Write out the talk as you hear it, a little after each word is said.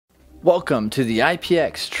Welcome to the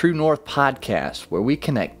IpX True North Podcast, where we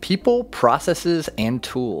connect people, processes, and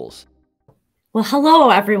tools. Well, hello,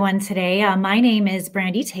 everyone. Today, my name is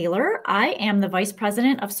Brandy Taylor. I am the Vice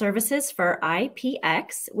President of Services for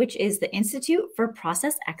IpX, which is the Institute for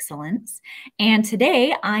Process Excellence. And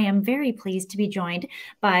today, I am very pleased to be joined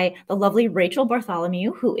by the lovely Rachel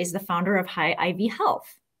Bartholomew, who is the founder of Hyivy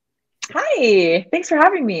Health. Hi, thanks for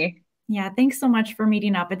having me. Yeah, thanks so much for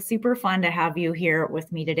meeting up. It's super fun to have you here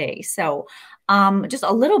with me today. So just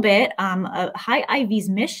a little bit, Hyivy's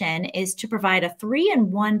mission is to provide a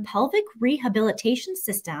 3-in-1 pelvic rehabilitation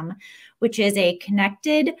system, which is a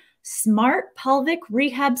connected, smart pelvic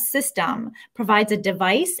rehab system, provides a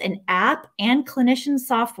device, an app, and clinician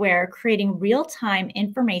software, creating real-time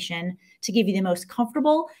information to give you the most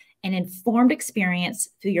comfortable and informed experience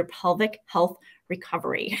through your pelvic health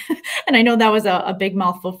recovery. And I know that was a big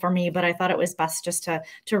mouthful for me, but I thought it was best just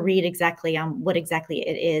to read exactly what exactly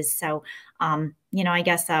it is. So, I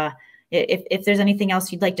guess if there's anything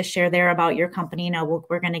else you'd like to share there about your company,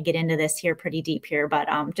 we're going to get into this here pretty deep here, but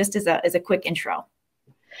just as a quick intro.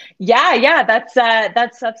 Yeah,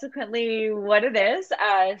 that's subsequently what it is.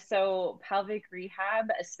 So pelvic rehab,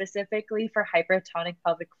 specifically for hypertonic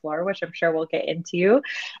pelvic floor, which I'm sure we'll get into.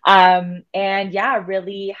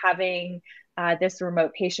 Really having this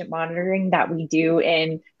remote patient monitoring that we do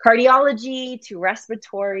in cardiology to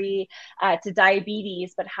respiratory to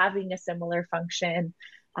diabetes, but having a similar function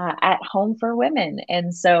at home for women.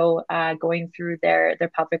 And so going through their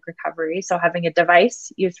pelvic recovery. So having a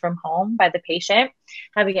device used from home by the patient,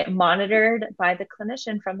 having it monitored by the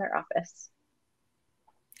clinician from their office.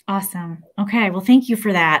 Awesome. Okay. Well, thank you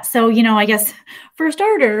for that. So, I guess for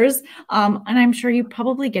starters, and I'm sure you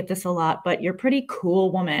probably get this a lot, but you're a pretty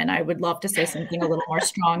cool woman. I would love to say something a little more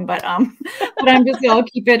strong, but I'm just going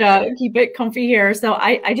to keep it comfy here. So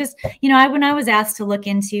I just, when I was asked to look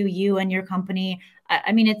into you and your company,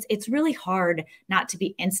 I mean, it's really hard not to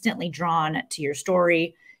be instantly drawn to your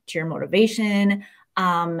story, to your motivation.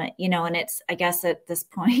 And it's, I guess at this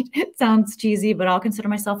point, it sounds cheesy, but I'll consider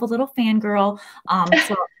myself a little fangirl.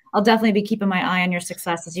 So I'll definitely be keeping my eye on your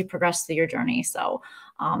success as you progress through your journey. So,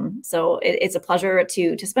 it's a pleasure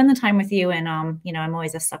to spend the time with you. And, I'm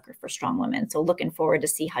always a sucker for strong women. So looking forward to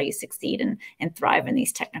see how you succeed and thrive in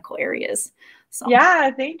these technical areas. So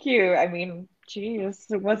yeah, thank you. I mean, geez,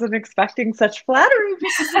 I wasn't expecting such flattery.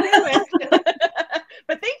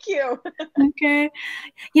 But thank you. Okay.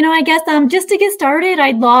 I guess just to get started,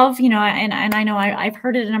 I'd love, and I know I've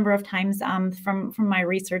heard it a number of times from my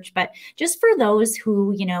research, but just for those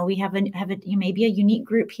who, we have maybe a unique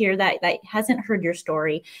group here that hasn't heard your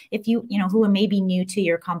story, if you who may be new to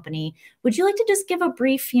your company, would you like to just give a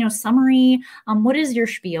brief, summary? What is your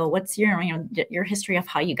spiel? What's your history of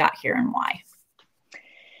how you got here and why?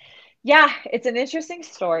 Yeah, it's an interesting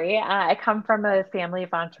story. I come from a family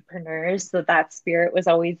of entrepreneurs, so that spirit was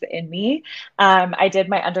always in me. I did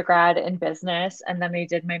my undergrad in business, and then I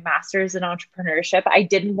did my master's in entrepreneurship. I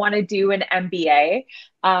didn't want to do an MBA.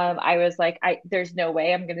 I was like, there's no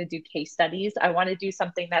way I'm going to do case studies. I want to do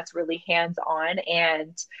something that's really hands-on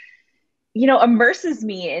and immerses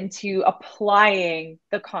me into applying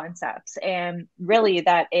the concepts. And really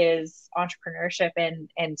that is entrepreneurship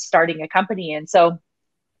and starting a company. And so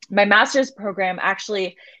my master's program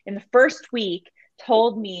actually in the first week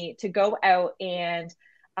told me to go out and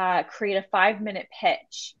create a 5-minute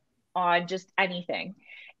pitch on just anything.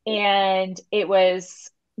 And it was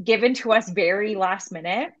given to us very last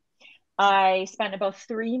minute. I spent about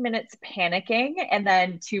 3 minutes panicking and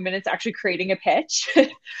then 2 minutes actually creating a pitch.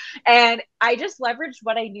 And I just leveraged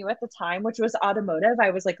what I knew at the time, which was automotive. I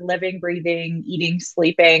was like living, breathing, eating,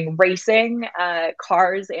 sleeping, racing,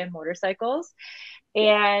 cars and motorcycles.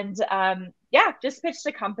 And just pitched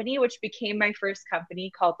a company, which became my first company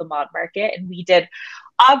called The Mod Market. And we did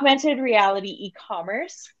augmented reality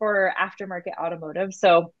e-commerce for aftermarket automotive.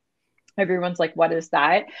 So everyone's like, what is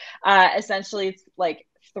that? Essentially, it's like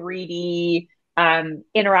 3D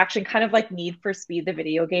interaction, kind of like Need for Speed, the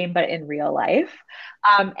video game, but in real life.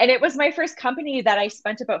 And it was my first company that I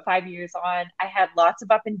spent about 5 years on. I had lots of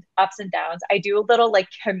ups and downs. I do a little like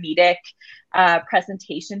comedic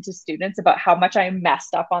presentation to students about how much I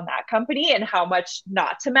messed up on that company and how much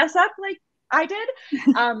not to mess up like I did.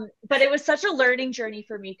 But it was such a learning journey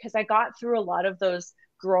for me because I got through a lot of those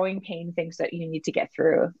growing pain things that you need to get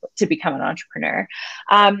through to become an entrepreneur.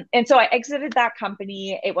 And so I exited that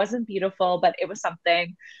company. It wasn't beautiful, but it was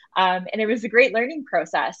something. And it was a great learning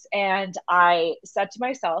process. And I said to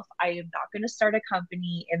myself, I am not going to start a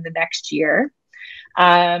company in the next year.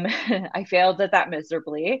 I failed at that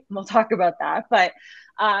miserably. We'll talk about that. But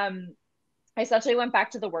I essentially went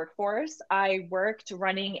back to the workforce. I worked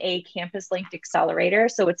running a campus linked accelerator.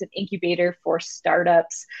 So it's an incubator for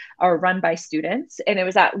startups run by students. And it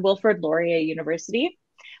was at Wilfrid Laurier University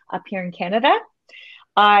up here in Canada.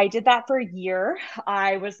 I did that for a year.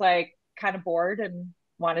 I was like kind of bored and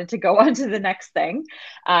wanted to go on to the next thing,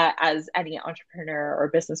 as any entrepreneur or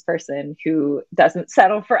business person who doesn't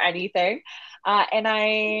settle for anything. And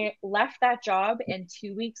I left that job, and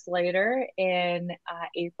 2 weeks later, in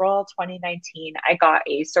April 2019, I got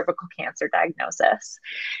a cervical cancer diagnosis.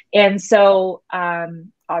 And so,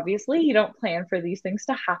 obviously, you don't plan for these things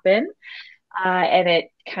to happen. And it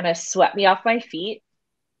kind of swept me off my feet.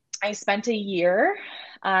 I spent a year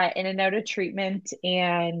in and out of treatment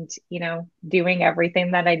and, doing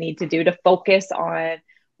everything that I need to do to focus on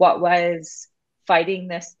what was fighting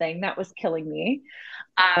this thing that was killing me.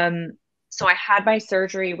 So I had my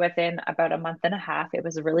surgery within about a month and a half. It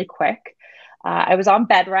was really quick. I was on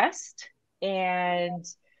bed rest, and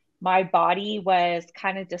my body was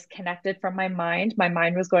kind of disconnected from my mind. My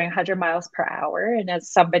mind was going 100 miles per hour. And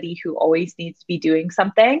as somebody who always needs to be doing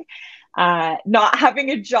something, not having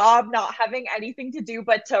a job, not having anything to do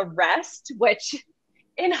but to rest, which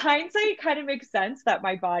in hindsight kind of makes sense that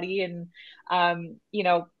my body and,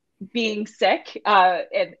 being sick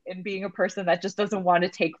and being a person that just doesn't want to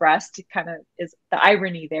take rest kind of is the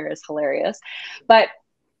irony there is hilarious. But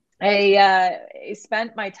I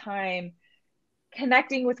spent my time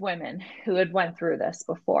connecting with women who had went through this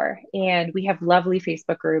before. And we have lovely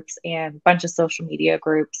Facebook groups and a bunch of social media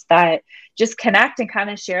groups that just connect and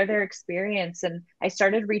kind of share their experience. And I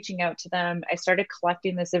started reaching out to them. I started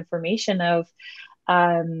collecting this information of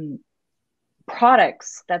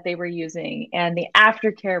products that they were using and the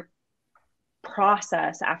aftercare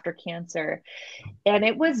process after cancer. And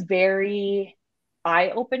it was very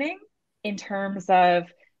eye-opening in terms of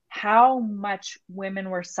how much women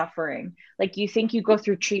were suffering. Like, you think you go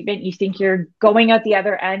through treatment, you think you're going out the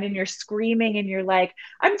other end and you're screaming and you're like,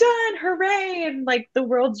 I'm done, hooray, and like the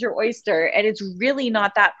world's your oyster. And it's really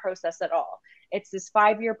not that process at all. It's this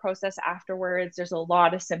 5-year process afterwards. There's a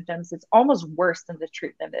lot of symptoms. It's almost worse than the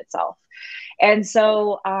treatment itself. And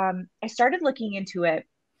so I started looking into it.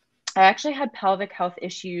 I actually had pelvic health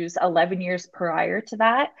issues 11 years prior to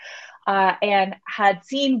that, and had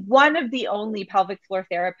seen one of the only pelvic floor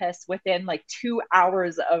therapists within like 2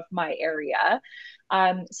 hours of my area.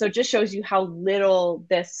 So it just shows you how little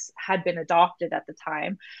this had been adopted at the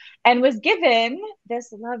time, and was given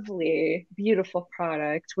this lovely, beautiful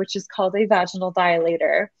product, which is called a vaginal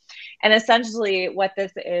dilator. And essentially what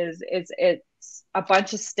this is it's a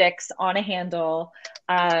bunch of sticks on a handle.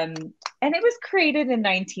 And it was created in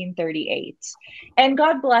 1938. And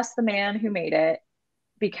God bless the man who made it,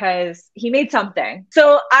 because he made something.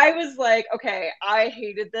 So I was like, okay, I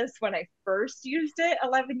hated this when I first used it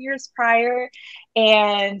 11 years prior.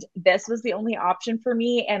 And this was the only option for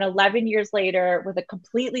me. And 11 years later, with a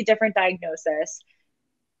completely different diagnosis,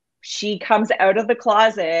 she comes out of the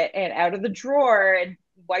closet and out of the drawer and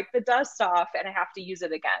wipe the dust off, and I have to use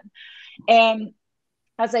it again. And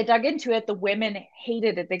as I dug into it, the women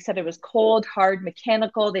hated it. They said it was cold, hard,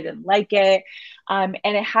 mechanical. They didn't like it. And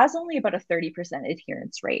it has only about a 30%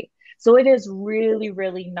 adherence rate. So it is really,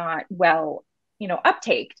 really not well,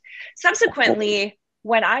 uptaked. Subsequently,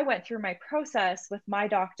 when I went through my process with my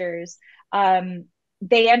doctors,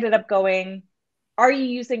 they ended up going, are you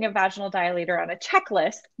using a vaginal dilator on a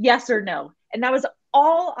checklist? Yes or no? And that was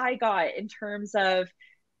all I got in terms of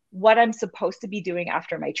what I'm supposed to be doing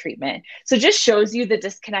after my treatment. So just shows you the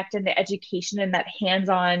disconnect in the education and that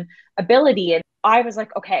hands-on ability. And I was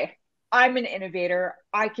like, okay, I'm an innovator.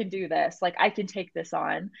 I can do this. Like, I can take this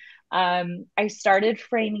on. I started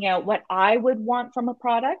framing out what I would want from a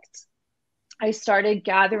product. I started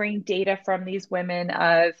gathering data from these women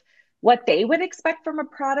of what they would expect from a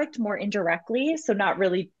product more indirectly. So not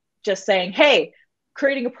really just saying, hey,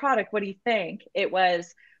 creating a product, what do you think? It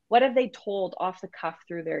was, what have they told off the cuff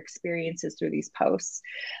through their experiences through these posts?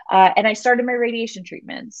 And I started my radiation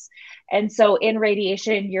treatments. And so in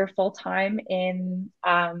radiation, you're full-time in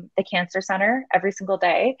the cancer center every single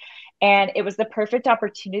day. And it was the perfect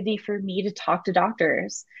opportunity for me to talk to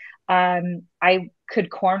doctors. I could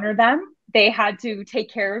corner them. They had to take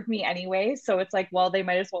care of me anyway. So it's like, well, they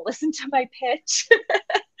might as well listen to my pitch.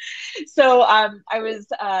 So I was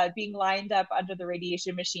being lined up under the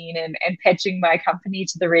radiation machine and pitching my company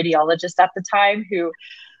to the radiologist at the time, who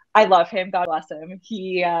I love him. God bless him.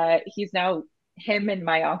 He's now, him and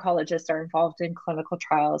my oncologist are involved in clinical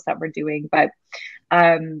trials that we're doing. But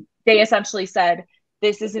they essentially said,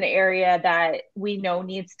 this is an area that we know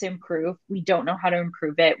needs to improve. We don't know how to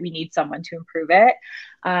improve it. We need someone to improve it.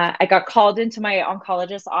 I got called into my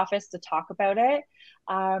oncologist's office to talk about it.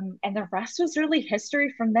 And the rest was really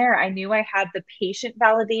history from there. I knew I had the patient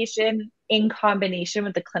validation in combination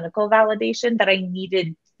with the clinical validation that I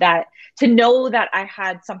needed, that to know that I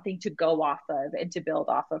had something to go off of and to build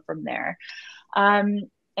off of from there. And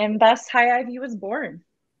thus Hyivy was born.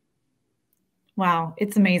 Wow,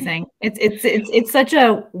 it's amazing. It's such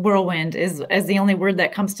a whirlwind is as the only word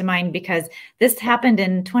that comes to mind, because this happened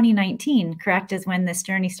in 2019, correct? Is when this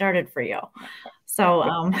journey started for you.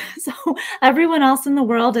 So, so everyone else in the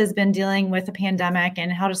world has been dealing with a pandemic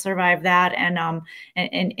and how to survive that,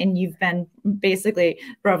 and you've been basically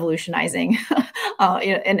revolutionizing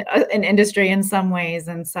an industry in some ways,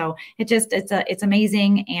 and so it's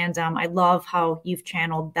amazing, and I love how you've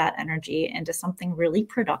channeled that energy into something really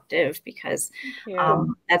productive, because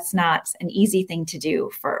that's not an easy thing to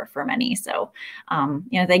do for many. So,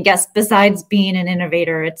 I guess besides being an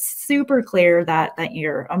innovator, it's super clear that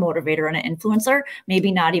you're a motivator and an influencer.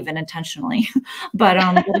 Maybe not even intentionally, but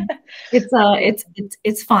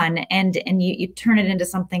it's fun, and you turn it into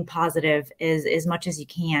something positive as much as you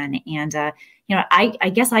can. And I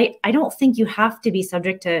guess I don't think you have to be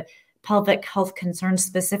subject to pelvic health concerns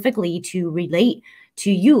specifically to relate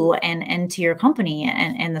to you and to your company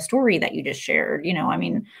and the story that you just shared.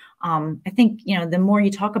 I think, the more you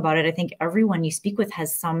talk about it, I think everyone you speak with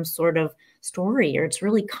has some sort of story, or it's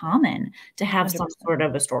really common to have 100%. Some sort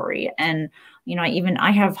of a story. And,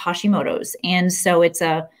 I have Hashimoto's. And so it's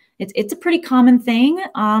a pretty common thing.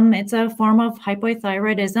 It's a form of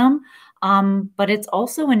hypothyroidism, but it's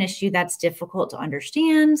also an issue that's difficult to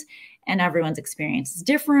understand, and everyone's experience is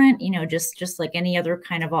different, just like any other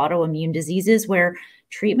kind of autoimmune diseases, where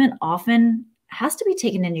treatment often has to be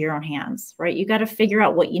taken into your own hands, right? You got to figure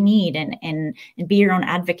out what you need and be your own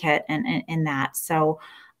advocate and that. So,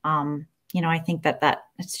 I think that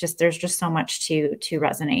it's just, there's just so much to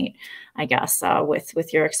resonate, I guess,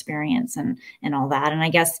 with your experience and all that. And I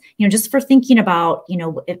guess, just for thinking about,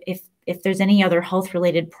 if there's any other health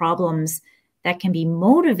related problems that can be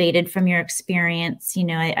motivated from your experience,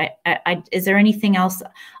 is there anything else,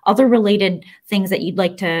 other related things that you'd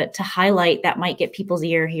like to highlight that might get people's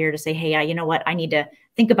ear here to say, hey, you know what, I need to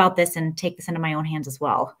think about this and take this into my own hands as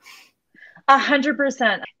well?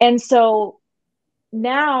 100%. And so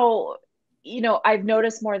now, I've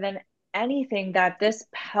noticed more than anything that this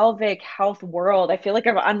pelvic health world, I feel like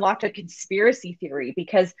I've unlocked a conspiracy theory,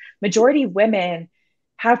 because majority of women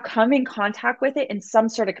have come in contact with it in some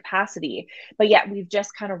sort of capacity, but yet we've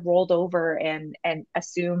just kind of rolled over and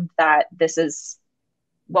assumed that this is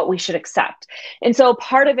what we should accept. And so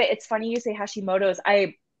part of it, it's funny you say Hashimoto's.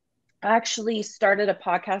 I actually started a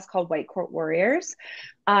podcast called White Coat Warriors.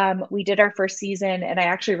 We did our first season, and I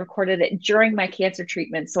actually recorded it during my cancer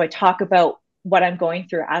treatment. So I talk about what I'm going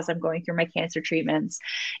through as I'm going through my cancer treatments.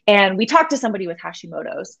 And we talked to somebody with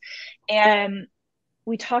Hashimoto's, and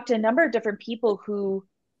we talked to a number of different people who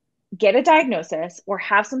get a diagnosis or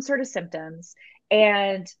have some sort of symptoms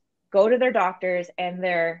and go to their doctors, and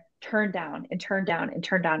they're turned down and turned down and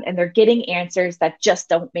turned down, and they're getting answers that just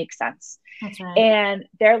don't make sense. That's right. And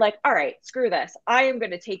they're like, all right, screw this. I am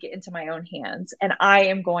going to take it into my own hands, and I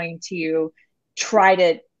am going to try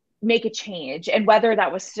to make a change. And whether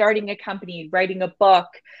that was starting a company, writing a book,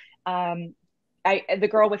 the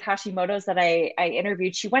girl with Hashimoto's that I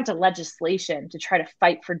interviewed, she went to legislation to try to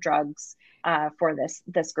fight for drugs for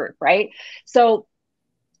this group, right? So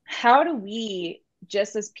how do we,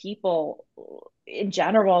 just as people in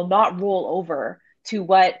general, not roll over to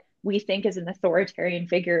what we think is an authoritarian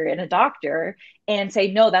figure in a doctor and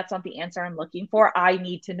say, no, that's not the answer I'm looking for. I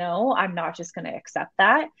need to know. I'm not just going to accept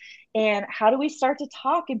that. And how do we start to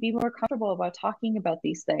talk and be more comfortable about talking about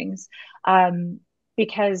these things?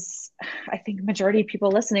 Because I think majority of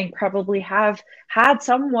people listening probably have had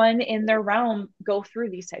someone in their realm go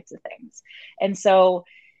through these types of things. And so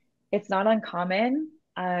it's not uncommon.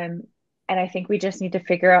 And I think we just need to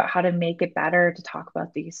figure out how to make it better to talk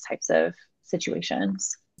about these types of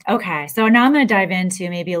situations. Okay. So now I'm going to dive into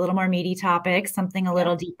maybe a little more meaty topics, something a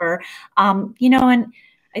little deeper. And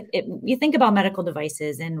you think about medical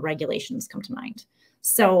devices and regulations come to mind.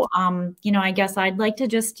 So, I guess I'd like to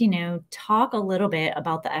just, talk a little bit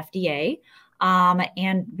about the FDA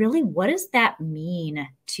and really what does that mean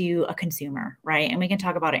to a consumer, right? And we can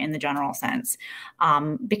talk about it in the general sense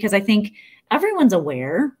because I think everyone's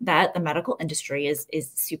aware that the medical industry is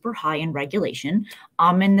super high in regulation.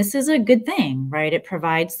 And this is a good thing, right? It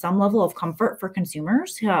provides some level of comfort for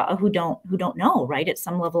consumers who don't know, right? It's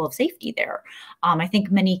some level of safety there. I think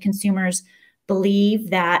many consumers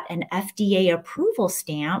believe that an FDA approval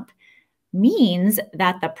stamp means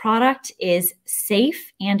that the product is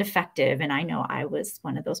safe and effective. And I know I was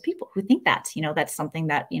one of those people who think that, that's something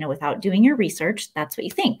that, without doing your research, that's what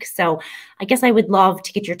you think. So I guess I would love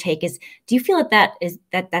to get your take do you feel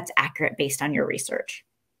that's accurate based on your research?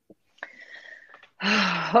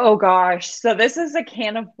 Oh gosh. So this is a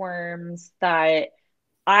can of worms that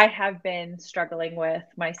I have been struggling with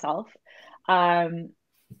myself.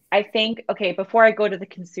 I think, okay, before I go to the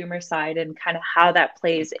consumer side and kind of how that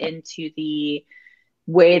plays into the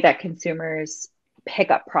way that consumers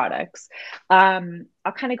pick up products, I'll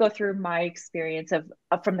kind of go through my experience of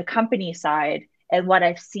from the company side and what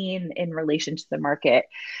I've seen in relation to the market.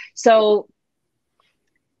 So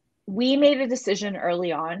we made a decision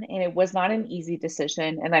early on, and it was not an easy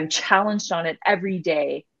decision, and I'm challenged on it every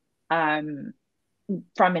day from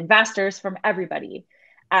investors, from everybody,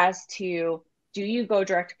 as to, do you go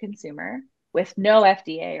direct to consumer with no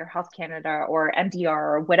FDA or Health Canada or MDR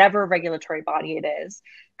or whatever regulatory body it is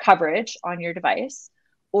coverage on your device?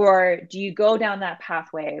 Or do you go down that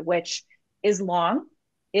pathway, which is long,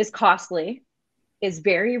 is costly, is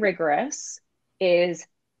very rigorous, is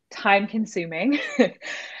time consuming?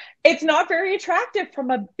 It's not very attractive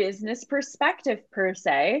from a business perspective per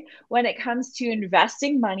se, when it comes to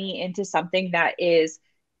investing money into something that is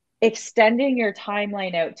extending your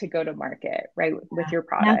timeline out to go to market, right, with your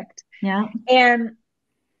product. Yeah. And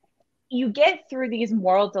you get through these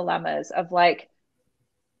moral dilemmas of like,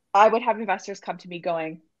 I would have investors come to me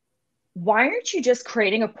going, why aren't you just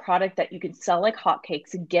creating a product that you can sell like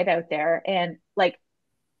hotcakes and get out there and like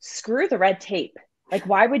screw the red tape? Like,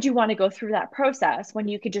 why would you want to go through that process when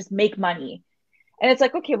you could just make money? And it's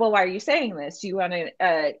like, okay, well, why are you saying this? Do you want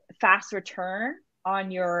a fast return on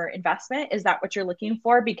your investment? Is that what you're looking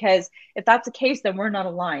for? Because if that's the case, then we're not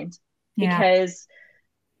aligned. Yeah. Because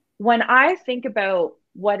when I think about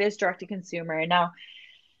what is direct to consumer, and now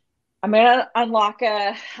I'm going to unlock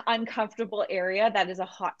a uncomfortable area that is a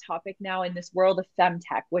hot topic now in this world of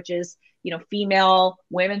femtech, which is, female,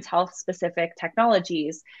 women's health specific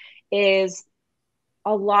technologies, is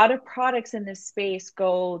a lot of products in this space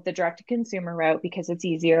go the direct to consumer route because it's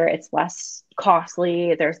easier, it's less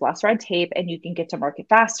costly, there's less red tape, and you can get to market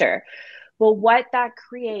faster. Well, what that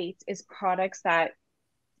creates is products that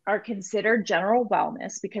are considered general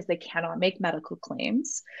wellness because they cannot make medical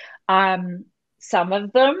claims. Some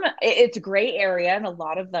of them, it's a gray area, and a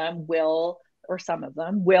lot of them will, or some of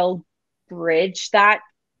them will bridge that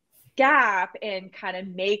gap and kind of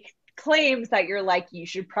make claims that you're like, you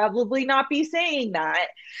should probably not be saying that.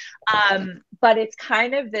 But it's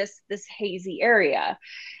kind of this hazy area.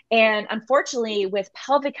 And unfortunately, with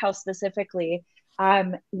pelvic health specifically,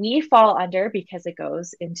 we fall under, because it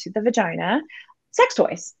goes into the vagina, sex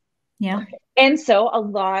toys. Yeah. And so a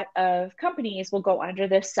lot of companies will go under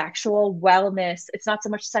this sexual wellness. It's not so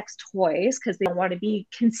much sex toys because they don't want to be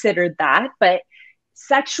considered that, but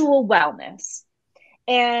sexual wellness.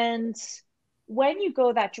 And when you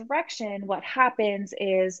go that direction, what happens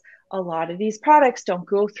is a lot of these products don't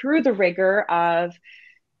go through the rigor of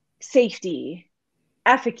safety,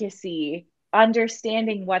 efficacy,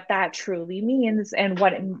 understanding what that truly means and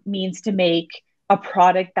what it means to make a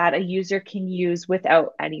product that a user can use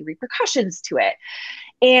without any repercussions to it.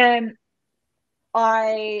 And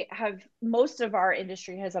most of our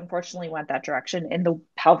industry has unfortunately went that direction in the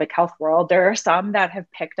pelvic health world. There are some that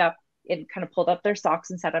have picked up and kind of pulled up their socks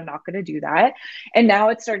and said, I'm not going to do that. And now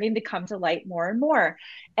it's starting to come to light more and more.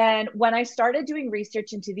 And when I started doing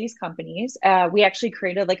research into these companies, we actually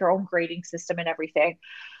created like our own grading system and everything.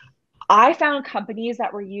 I found companies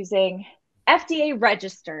that were using FDA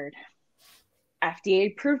registered,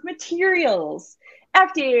 FDA approved materials,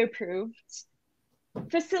 FDA approved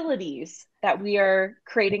facilities that we are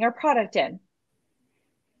creating our product in.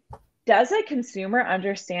 Does a consumer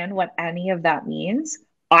understand what any of that means?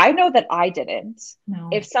 I know that I didn't. No.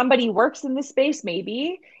 If somebody works in this space,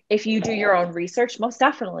 maybe. If you do your own research, most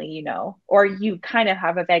definitely, or you kind of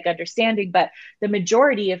have a vague understanding, but the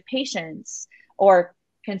majority of patients or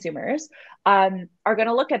consumers are going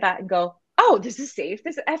to look at that and go, oh, this is safe,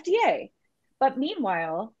 this is FDA. But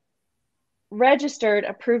meanwhile, registered,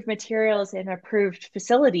 approved materials in approved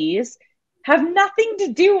facilities have nothing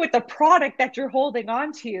to do with the product that you're holding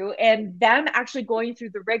on to and them actually going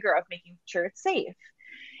through the rigor of making sure it's safe.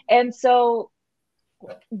 And so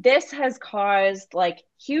this has caused like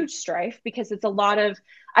huge strife because it's a lot of,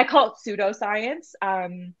 I call it pseudoscience.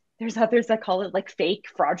 There's others that call it like fake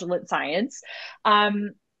fraudulent science. I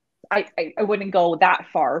wouldn't go that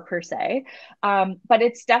far per se. But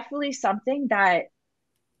it's definitely something that,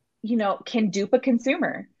 can dupe a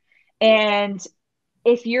consumer. And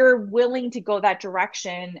if you're willing to go that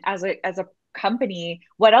direction as a company,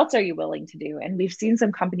 what else are you willing to do? And we've seen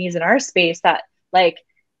some companies in our space that like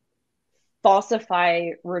falsify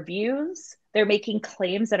reviews. They're making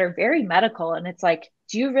claims that are very medical. And it's like,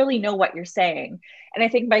 do you really know what you're saying? And I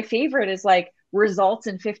think my favorite is like results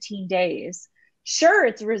in 15 days. Sure,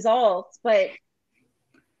 it's results, but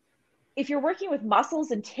if you're working with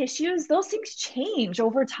muscles and tissues, those things change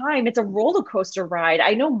over time. It's a roller coaster ride.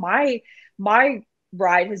 I know my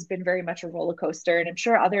ride has been very much a roller coaster, and I'm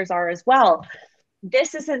sure others are as well.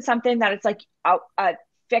 This isn't something that it's like a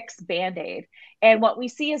fixed band-aid. And what we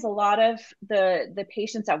see is a lot of the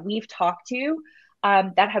patients that we've talked to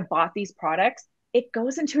that have bought these products, it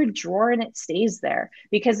goes into a drawer and it stays there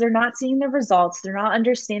because they're not seeing the results. They're not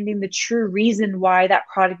understanding the true reason why that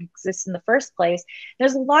product exists in the first place.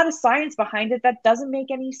 There's a lot of science behind it that doesn't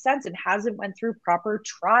make any sense and hasn't went through proper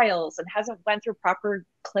trials and hasn't went through proper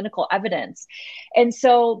clinical evidence. And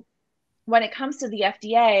so when it comes to the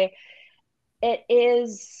FDA,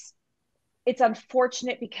 it's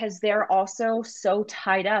unfortunate because they're also so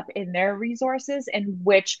tied up in their resources, and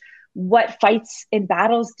what fights and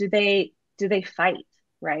battles do they fight,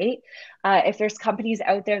 right? If there's companies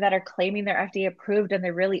out there that are claiming they're FDA approved and they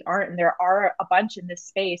really aren't, and there are a bunch in this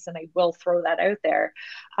space, and I will throw that out there,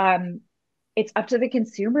 it's up to the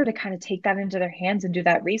consumer to kind of take that into their hands and do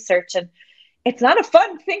that research. And it's not a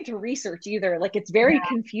fun thing to research either. Like, it's very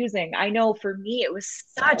confusing. I know for me, it was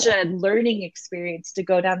such a learning experience to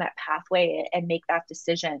go down that pathway and make that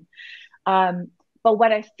decision. But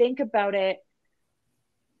when I think about it,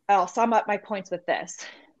 I'll sum up my points with this.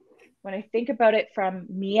 When I think about it from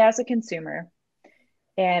me as a consumer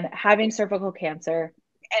and having cervical cancer,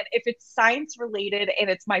 and if it's science related and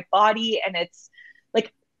it's my body and it's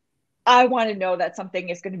like, I want to know that something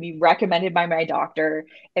is going to be recommended by my doctor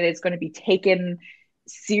and it's going to be taken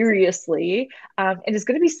seriously, and it's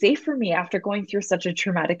going to be safe for me after going through such a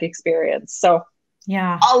traumatic experience. So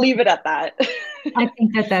yeah, I'll leave it at that. I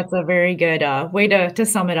think that's a very good way to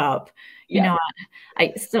sum it up. You know,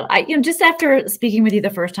 just after speaking with you the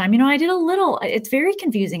first time, I did a little, it's very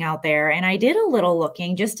confusing out there. And I did a little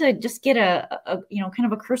looking just to get a kind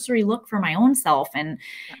of a cursory look for my own self. And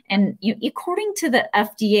according to the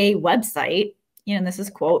FDA website, and this is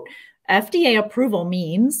quote, FDA approval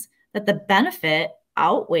means that the benefit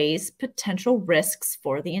outweighs potential risks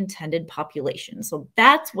for the intended population. So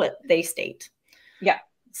that's what they state. Yeah.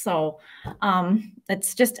 So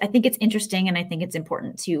it's just, I think it's interesting, and I think it's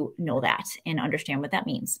important to know that and understand what that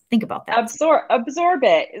means. Think about that. Absorb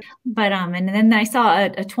it. But and then I saw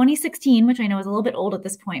a 2016, which I know is a little bit old at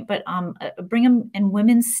this point, but a Brigham and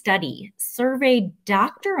Women's study surveyed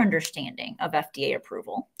doctor understanding of FDA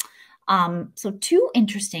approval. So two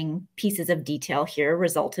interesting pieces of detail here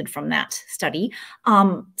resulted from that study.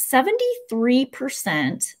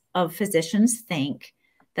 73% of physicians think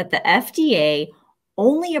that the FDA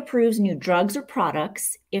only approves new drugs or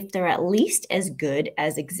products if they're at least as good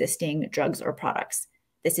as existing drugs or products.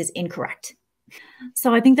 This is incorrect.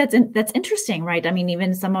 So I think that's interesting, right? I mean,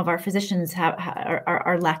 even some of our physicians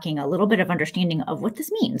are lacking a little bit of understanding of what this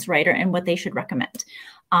means, right? And what they should recommend.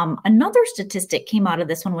 Another statistic came out of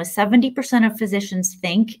this one was 70% of physicians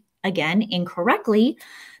think, again, incorrectly,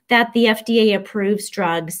 that the FDA approves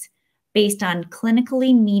drugs based on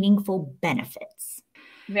clinically meaningful benefits.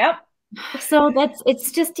 Yep. So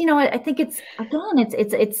it's just, I think it's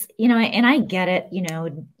and I get it,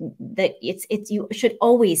 that it's, you should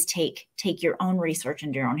always take your own research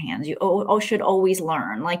into your own hands. You should always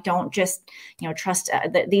learn, like, don't just, trust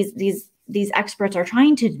that these experts are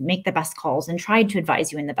trying to make the best calls and try to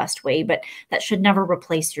advise you in the best way, but that should never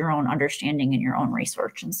replace your own understanding and your own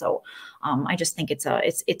research. And so I just think it's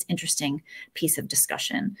interesting piece of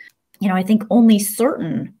discussion. I think only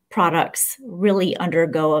certain products really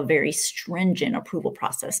undergo a very stringent approval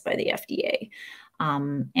process by the FDA.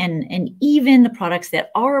 And even the products that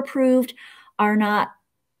are approved are not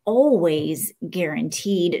always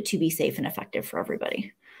guaranteed to be safe and effective for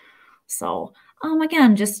everybody. So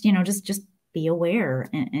again, just be aware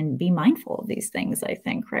and be mindful of these things, I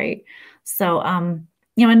think, right? So,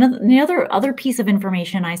 the other piece of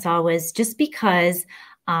information I saw was just because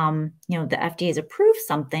the FDA has approved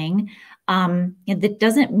something, that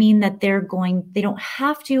doesn't mean that they don't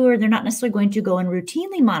have to, or they're not necessarily going to go and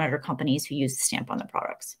routinely monitor companies who use the stamp on their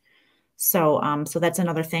products. So that's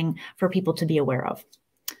another thing for people to be aware of.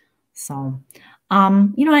 So,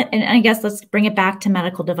 and I guess let's bring it back to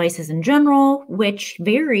medical devices in general, which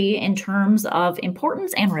vary in terms of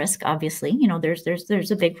importance and risk. Obviously,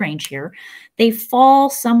 there's a big range here. They fall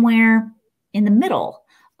somewhere in the middle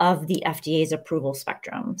of the FDA's approval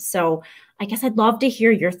spectrum. So I guess I'd love to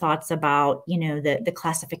hear your thoughts about, the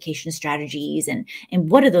classification strategies and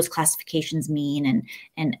what do those classifications mean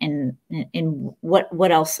and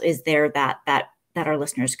what else is there that our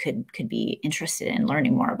listeners could be interested in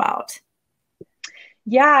learning more about.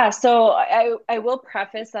 Yeah, so I will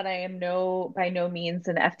preface that I am by no means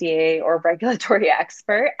an FDA or regulatory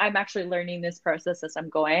expert. I'm actually learning this process as I'm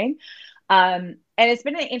going. And it's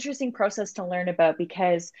been an interesting process to learn about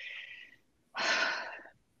because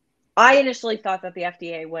I initially thought that the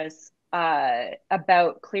FDA was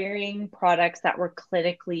about clearing products that were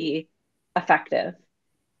clinically effective.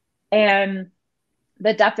 And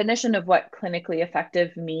the definition of what clinically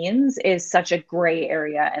effective means is such a gray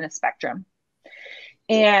area and a spectrum.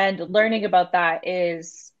 And learning about that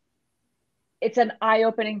it's an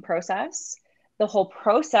eye-opening process. The whole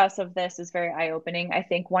process of this is very eye-opening. I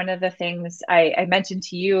think one of the things I mentioned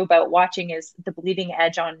to you about watching is The Bleeding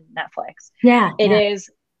Edge on Netflix. Yeah. It is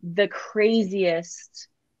the craziest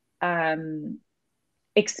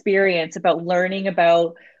experience about learning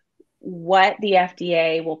about what the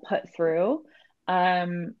FDA will put through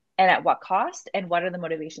and at what cost and what are the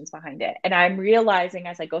motivations behind it. And I'm realizing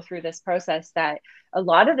as I go through this process that a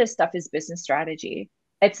lot of this stuff is business strategy.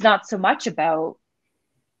 It's not so much about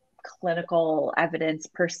clinical evidence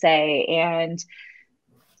per se. And,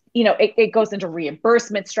 it goes into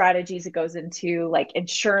reimbursement strategies. It goes into like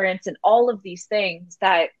insurance and all of these things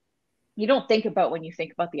that you don't think about when you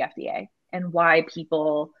think about the FDA and why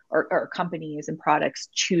people or companies and products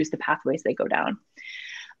choose the pathways they go down.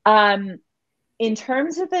 In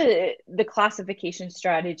terms of the classification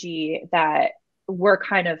strategy that we're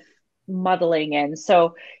kind of muddling in.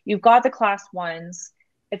 So you've got the class ones.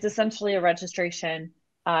 It's essentially a registration.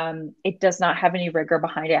 It does not have any rigor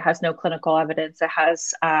behind it. It has no clinical evidence. It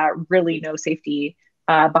has really no safety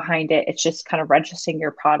behind it. It's just kind of registering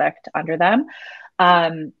your product under them.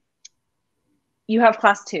 You have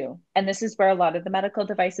class 2, and this is where a lot of the medical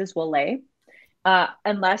devices will lay,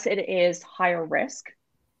 unless it is higher risk,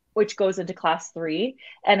 which goes into class 3.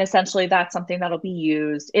 And essentially that's something that'll be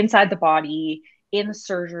used inside the body, in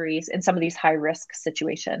surgeries, in some of these high risk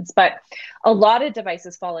situations. But a lot of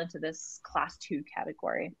devices fall into this class 2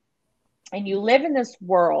 category. And you live in this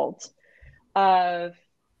world of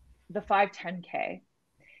the 510K,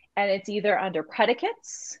 and it's either under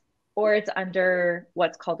predicates or it's under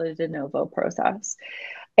what's called a de novo process.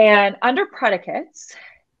 And under predicates,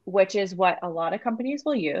 which is what a lot of companies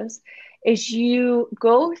will use, is you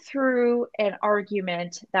go through an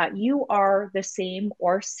argument that you are the same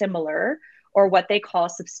or similar, or what they call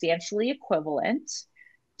substantially equivalent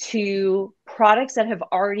to products that have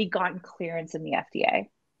already gotten clearance in the FDA.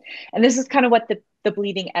 And this is kind of what the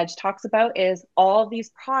Bleeding Edge talks about, is all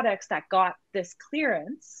these products that got this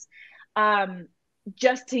clearance,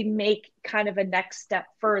 just to make kind of a next step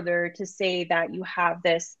further to say that you have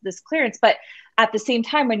this clearance. But at the same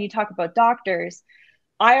time, when you talk about doctors,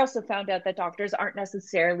 I also found out that doctors aren't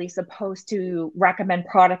necessarily supposed to recommend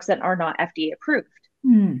products that are not FDA approved.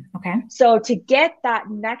 Okay. So to get that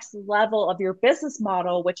next level of your business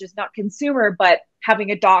model, which is not consumer, but having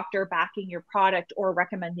a doctor backing your product or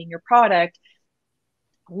recommending your product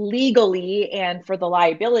legally and for the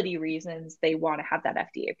liability reasons, they want to have that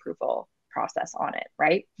FDA approval process on it,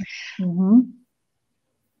 right? Mm-hmm.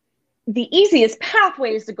 The easiest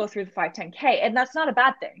pathway is to go through the 510K, and that's not a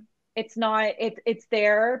bad thing. It's not, it's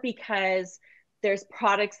there because there's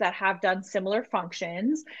products that have done similar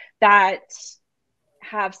functions that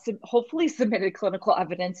have hopefully submitted clinical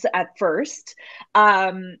evidence at first,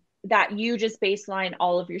 that you just baseline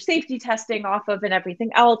all of your safety testing off of and everything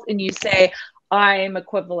else, and you say, I'm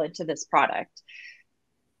equivalent to this product.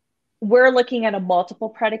 We're looking at a multiple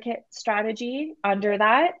predicate strategy under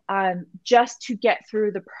that, just to get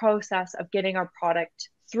through the process of getting our product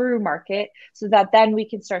through market so that then we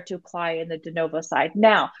can start to apply in the de novo side.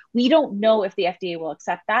 Now, we don't know if the FDA will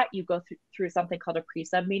accept that. You go through something called a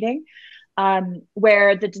pre-sub meeting,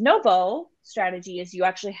 where the de novo strategy is you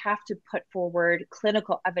actually have to put forward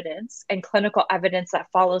clinical evidence and clinical evidence that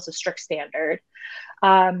follows a strict standard.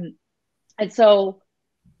 And so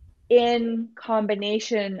in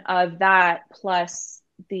combination of that plus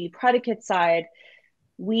the predicate side,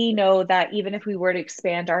 we know that even if we were to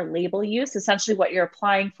expand our label use, essentially what you're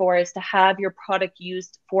applying for is to have your product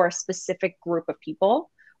used for a specific group of people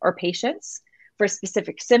or patients, for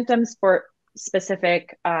specific symptoms, for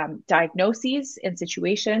specific diagnoses and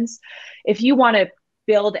situations. If you want to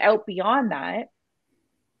build out beyond that,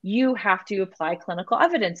 you have to apply clinical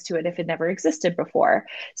evidence to it if it never existed before.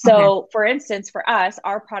 So for instance, for us,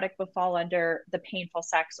 our product would fall under the painful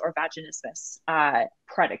sex or vaginismus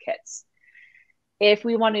predicates. if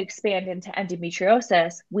we want to expand into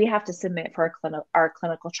endometriosis, we have to submit for our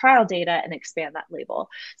clinical trial data and expand that label.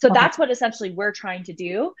 So that's what essentially we're trying to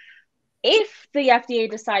do. If the FDA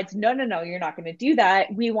decides, no, you're not going to do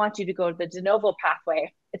that, we want you to go to the de novo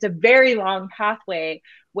pathway. It's a very long pathway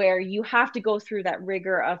where you have to go through that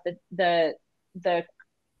rigor of the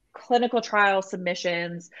clinical trial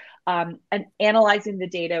submissions, and analyzing the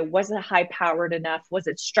data. Was it high powered enough? Was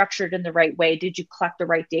it structured in the right way? Did you collect the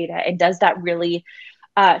right data? And does that really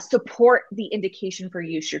support the indication for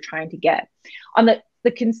use you're trying to get? On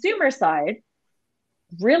the consumer side,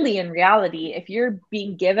 really, in reality, if you're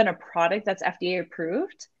being given a product that's FDA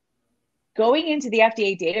approved, going into the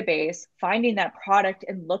FDA database, finding that product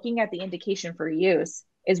and looking at the indication for use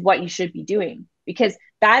is what you should be doing, because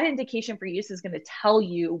that indication for use is going to tell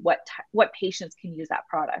you what patients can use that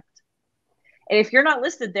product. And if you're not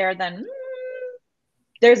listed there, then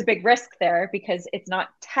there's a big risk there, because it's not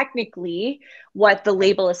technically what the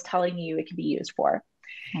label is telling you it can be used for.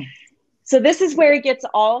 So this is where it gets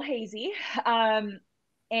all hazy.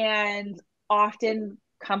 And often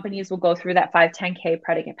companies will go through that 510K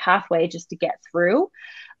predicate pathway just to get through.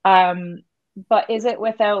 But is it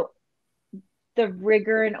without the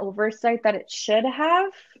rigor and oversight that it should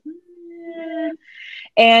have?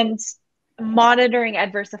 And monitoring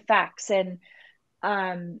adverse effects and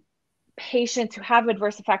patients who have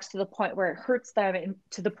adverse effects to the point where it hurts them, and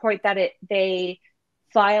to the point that they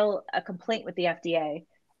file a complaint with the FDA,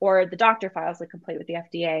 or the doctor files a complaint with the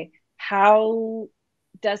FDA. How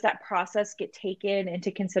does that process get taken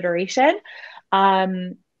into consideration?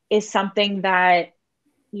 Is something that,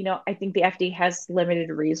 I think the FDA has limited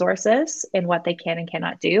resources in what they can and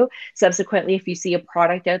cannot do. Subsequently, if you see a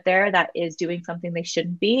product out there that is doing something they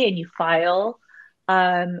shouldn't be, and you file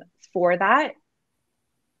for that,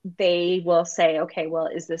 they will say, okay, well,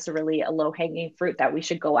 is this really a low-hanging fruit that we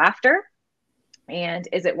should go after? And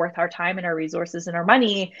is it worth our time and our resources and our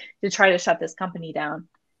money to try to shut this company down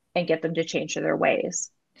and get them to change their ways?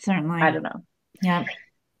 Certainly. I don't know. Yeah.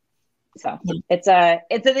 So it's an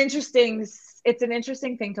interesting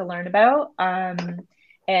thing to learn about,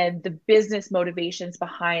 and the business motivations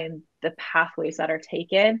behind the pathways that are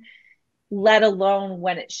taken, let alone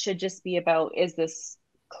when it should just be about, is this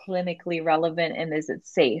clinically relevant and is it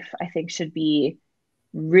safe? I think should be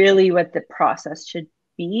really what the process should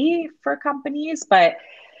be for companies. But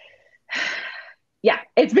yeah,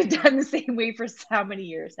 it's been done the same way for so many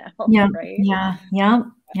years now. Yeah. Right. Yeah.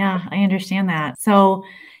 I understand that. So,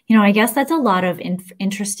 I guess that's a lot of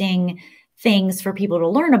interesting things for people to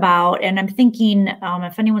learn about. And I'm thinking,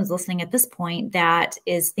 if anyone's listening at this point that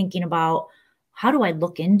is thinking about, how do I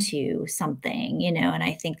look into something, and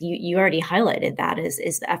I think you already highlighted that is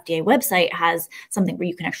the FDA website has something where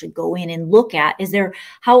you can actually go in and look at. Is there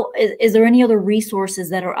any other resources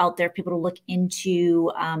that are out there for people to look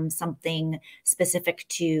into something specific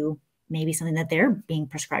to maybe something that they're being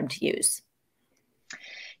prescribed to use?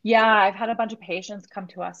 Yeah, I've had a bunch of patients come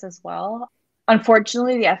to us as well.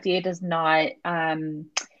 Unfortunately, the FDA does not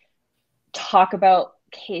talk about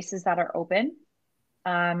cases that are open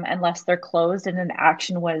unless they're closed and an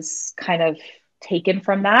action was kind of taken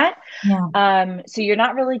from that. Yeah. So you're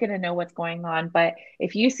not really going to know what's going on. But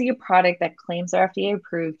if you see a product that claims they're FDA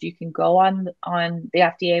approved, you can go on the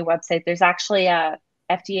FDA website. There's actually a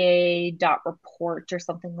FDA.report or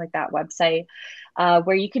something like that website,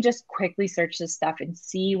 where you can just quickly search this stuff and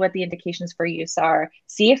see what the indications for use are,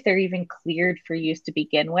 see if they're even cleared for use to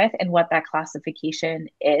begin with, and what that classification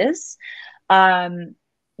is.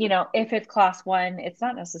 If it's class 1, it's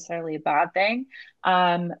not necessarily a bad thing,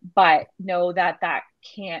 but know that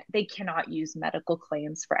they cannot use medical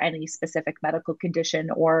claims for any specific medical condition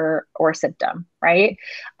or symptom, right?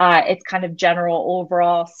 It's kind of general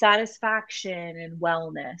overall satisfaction and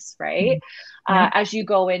wellness, right? Yeah. As you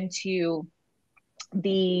go into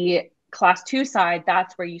the class 2 side,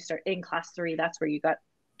 that's where you start. In class 3, that's where you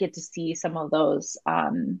get to see some of those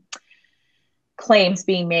claims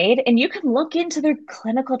being made, and you can look into their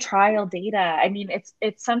clinical trial data. I mean,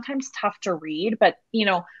 it's sometimes tough to read, but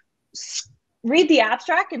read the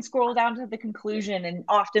abstract and scroll down to the conclusion, and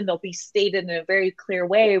often they'll be stated in a very clear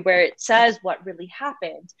way where it says what really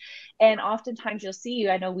happened. And oftentimes you'll see,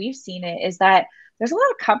 I know we've seen it, is that there's a lot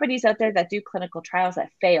of companies out there that do clinical trials that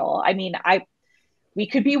fail. I mean, we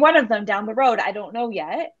could be one of them down the road. I don't know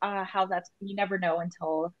yet how you never know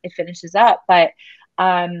until it finishes up. But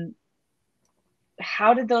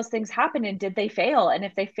how did those things happen, and did they fail? And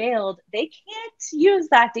if they failed, they can't use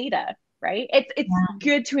that data, right? It's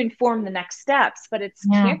good to inform the next steps, but it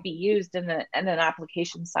can't be used in an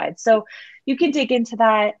application side. So you can dig into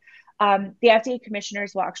that. The FDA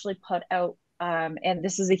commissioners will actually put out and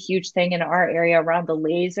this is a huge thing in our area around the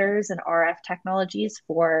lasers and RF technologies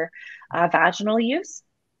for vaginal use.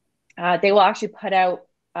 They will actually put out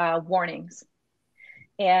warnings,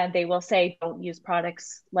 and they will say, don't use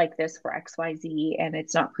products like this for XYZ, and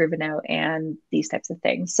it's not proven out, and these types of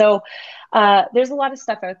things. So there's a lot of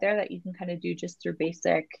stuff out there that you can kind of do just through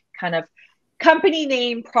basic kind of company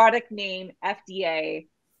name, product name, FDA,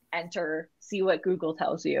 enter, see what Google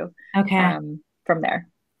tells you. Okay. From there.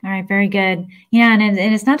 All right. Very good. Yeah. And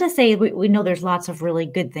it's not to say we know there's lots of really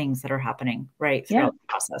good things that are happening right throughout the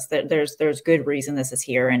process. There's good reason this is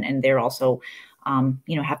here. And they're also,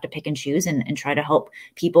 have to pick and choose and try to help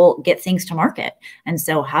people get things to market. And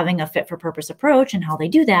so having a fit for purpose approach and how they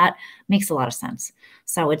do that makes a lot of sense.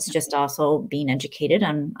 So it's just also being educated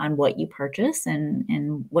on what you purchase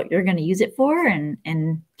and what you're going to use it for,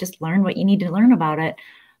 and just learn what you need to learn about it.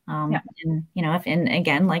 And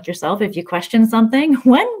again, like yourself, if you question something,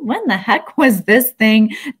 when the heck was this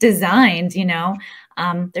thing designed?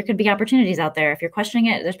 There could be opportunities out there. If you're questioning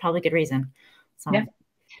it, there's probably good reason. So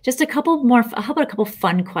just a couple more, how about a couple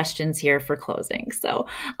fun questions here for closing? So,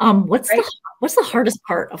 what's the hardest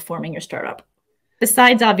part of forming your startup?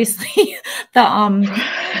 Besides obviously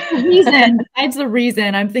the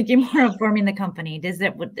reason, I'm thinking more of forming the company. Is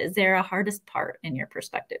there a hardest part in your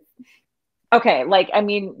perspective? Okay.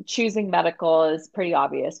 Choosing medical is pretty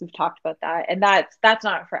obvious. We've talked about that. And that's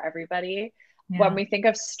not for everybody. Yeah. When we think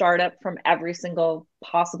of startup from every single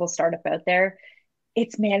possible startup out there,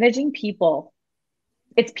 it's managing people.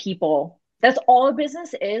 It's people. That's all a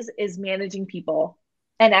business is managing people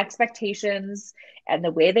and expectations and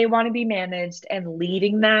the way they want to be managed and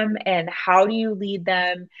leading them, and how do you lead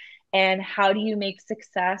them, and how do you make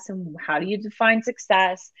success, and how do you define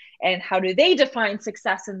success, and how do they define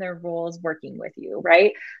success in their roles working with you,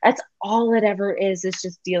 right? That's all it ever is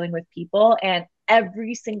just dealing with people, and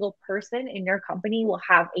every single person in your company will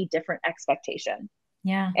have a different expectation.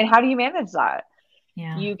 Yeah. And how do you manage that?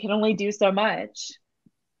 Yeah. You can only do so much.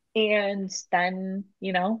 And then,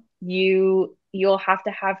 you'll have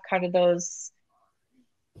to have kind of those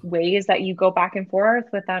ways that you go back and forth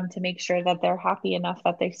with them to make sure that they're happy enough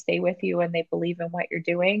that they stay with you and they believe in what you're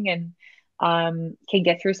doing, and can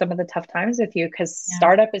get through some of the tough times with you, because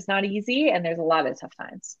startup is not easy and there's a lot of tough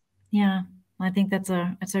times. Yeah. I think that's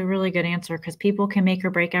a really good answer, because people can make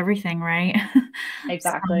or break everything, right?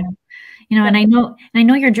 Exactly. So, and I know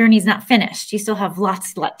your journey's not finished. You still have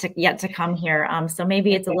lots yet to come here. So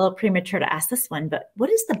maybe it's a little premature to ask this one, but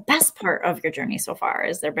what is the best part of your journey so far?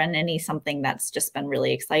 Has there been something that's just been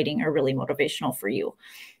really exciting or really motivational for you?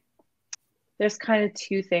 There's kind of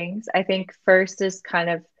two things. I think first is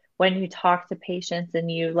kind of when you talk to patients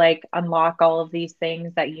and you unlock all of these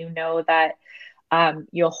things that that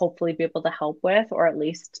you'll hopefully be able to help with, or at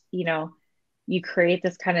least, you create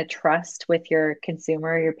this kind of trust with your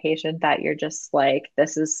consumer, your patient, that you're just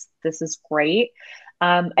this is great.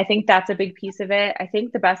 I think that's a big piece of it. I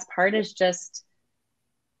think the best part is just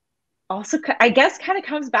also, I guess, kind of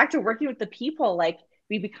comes back to working with the people.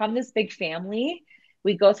 We become this big family.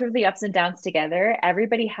 We go through the ups and downs together.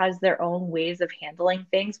 Everybody has their own ways of handling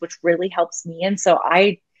things, which really helps me. And so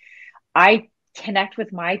I connect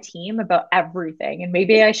with my team about everything, and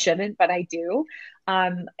maybe I shouldn't, but I do.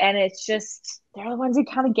 And it's just, they're the ones who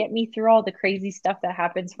kind of get me through all the crazy stuff that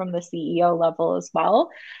happens from the CEO level as well.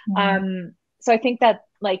 So I think that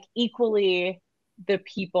equally the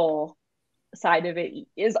people side of it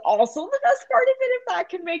is also the best part of it, if that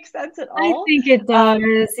can make sense at all. I think it does.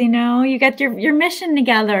 You got your mission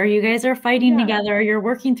together. You guys are fighting together. You're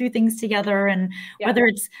working through things together, and whether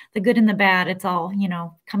it's the good and the bad, it's all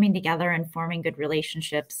coming together and forming good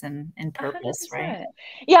relationships and purpose, 100%. Right?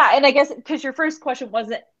 Yeah, and I guess because your first question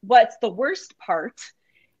wasn't what's the worst part,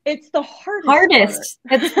 it's the hardest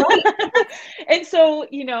part. That's right. And so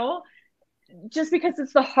just because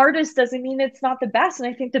it's the hardest doesn't mean it's not the best. And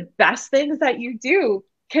I think the best things that you do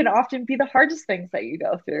can often be the hardest things that you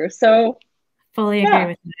go through. So fully agree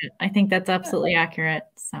with it. I think that's absolutely accurate.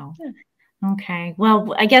 So, okay.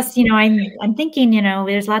 Well, I guess, I'm thinking,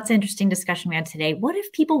 there's lots of interesting discussion we had today. What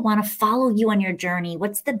if people want to follow you on your journey?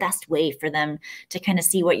 What's the best way for them to kind of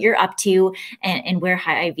see what you're up to and where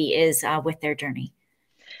Hyivy is with their journey?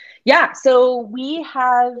 Yeah, so we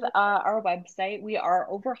have our website. We are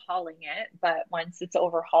overhauling it, but once it's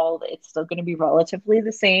overhauled, it's still going to be relatively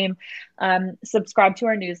the same. Subscribe to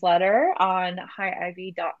our newsletter on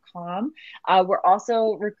hyivy.com. We're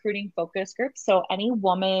also recruiting focus groups. So any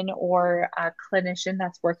woman or clinician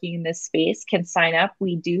that's working in this space can sign up.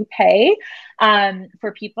 We do pay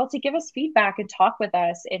for people to give us feedback and talk with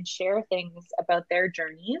us and share things about their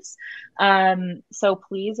journeys. So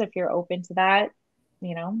please, if you're open to that,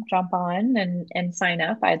 jump on and sign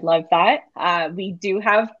up. I'd love that. We do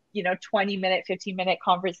have 20-minute, 15-minute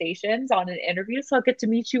conversations on an interview, so I'll get to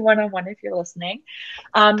meet you one-on-one if you're listening.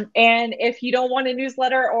 And if you don't want a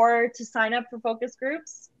newsletter or to sign up for focus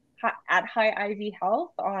groups, at Hyivy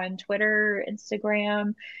Health on Twitter,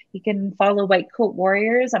 Instagram. You can follow White Coat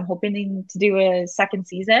Warriors. I'm hoping to do a second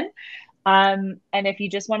season. And if you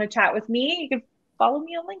just want to chat with me, you can follow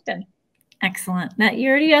me on LinkedIn. Excellent. Now, you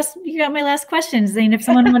already asked, you got my last question, Zane. If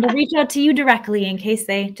someone wanted to reach out to you directly in case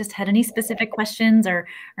they just had any specific questions or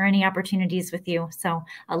any opportunities with you. So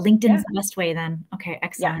LinkedIn's the best way then. Okay,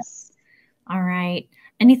 excellent. Yes. All right.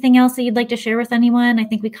 Anything else that you'd like to share with anyone? I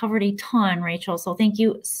think we covered a ton, Rachel. So thank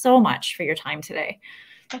you so much for your time today.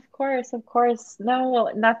 Of course.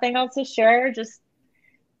 No, nothing else to share. Just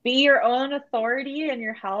be your own authority in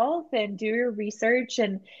your health and do your research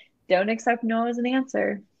and don't accept no as an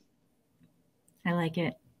answer. I like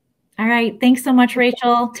it. All right. Thanks so much,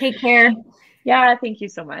 Rachel. Take care. Yeah, thank you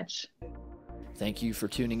so much. Thank you for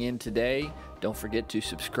tuning in today. Don't forget to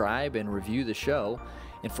subscribe and review the show.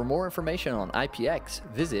 And for more information on IpX,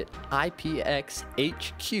 visit ipxhq.com.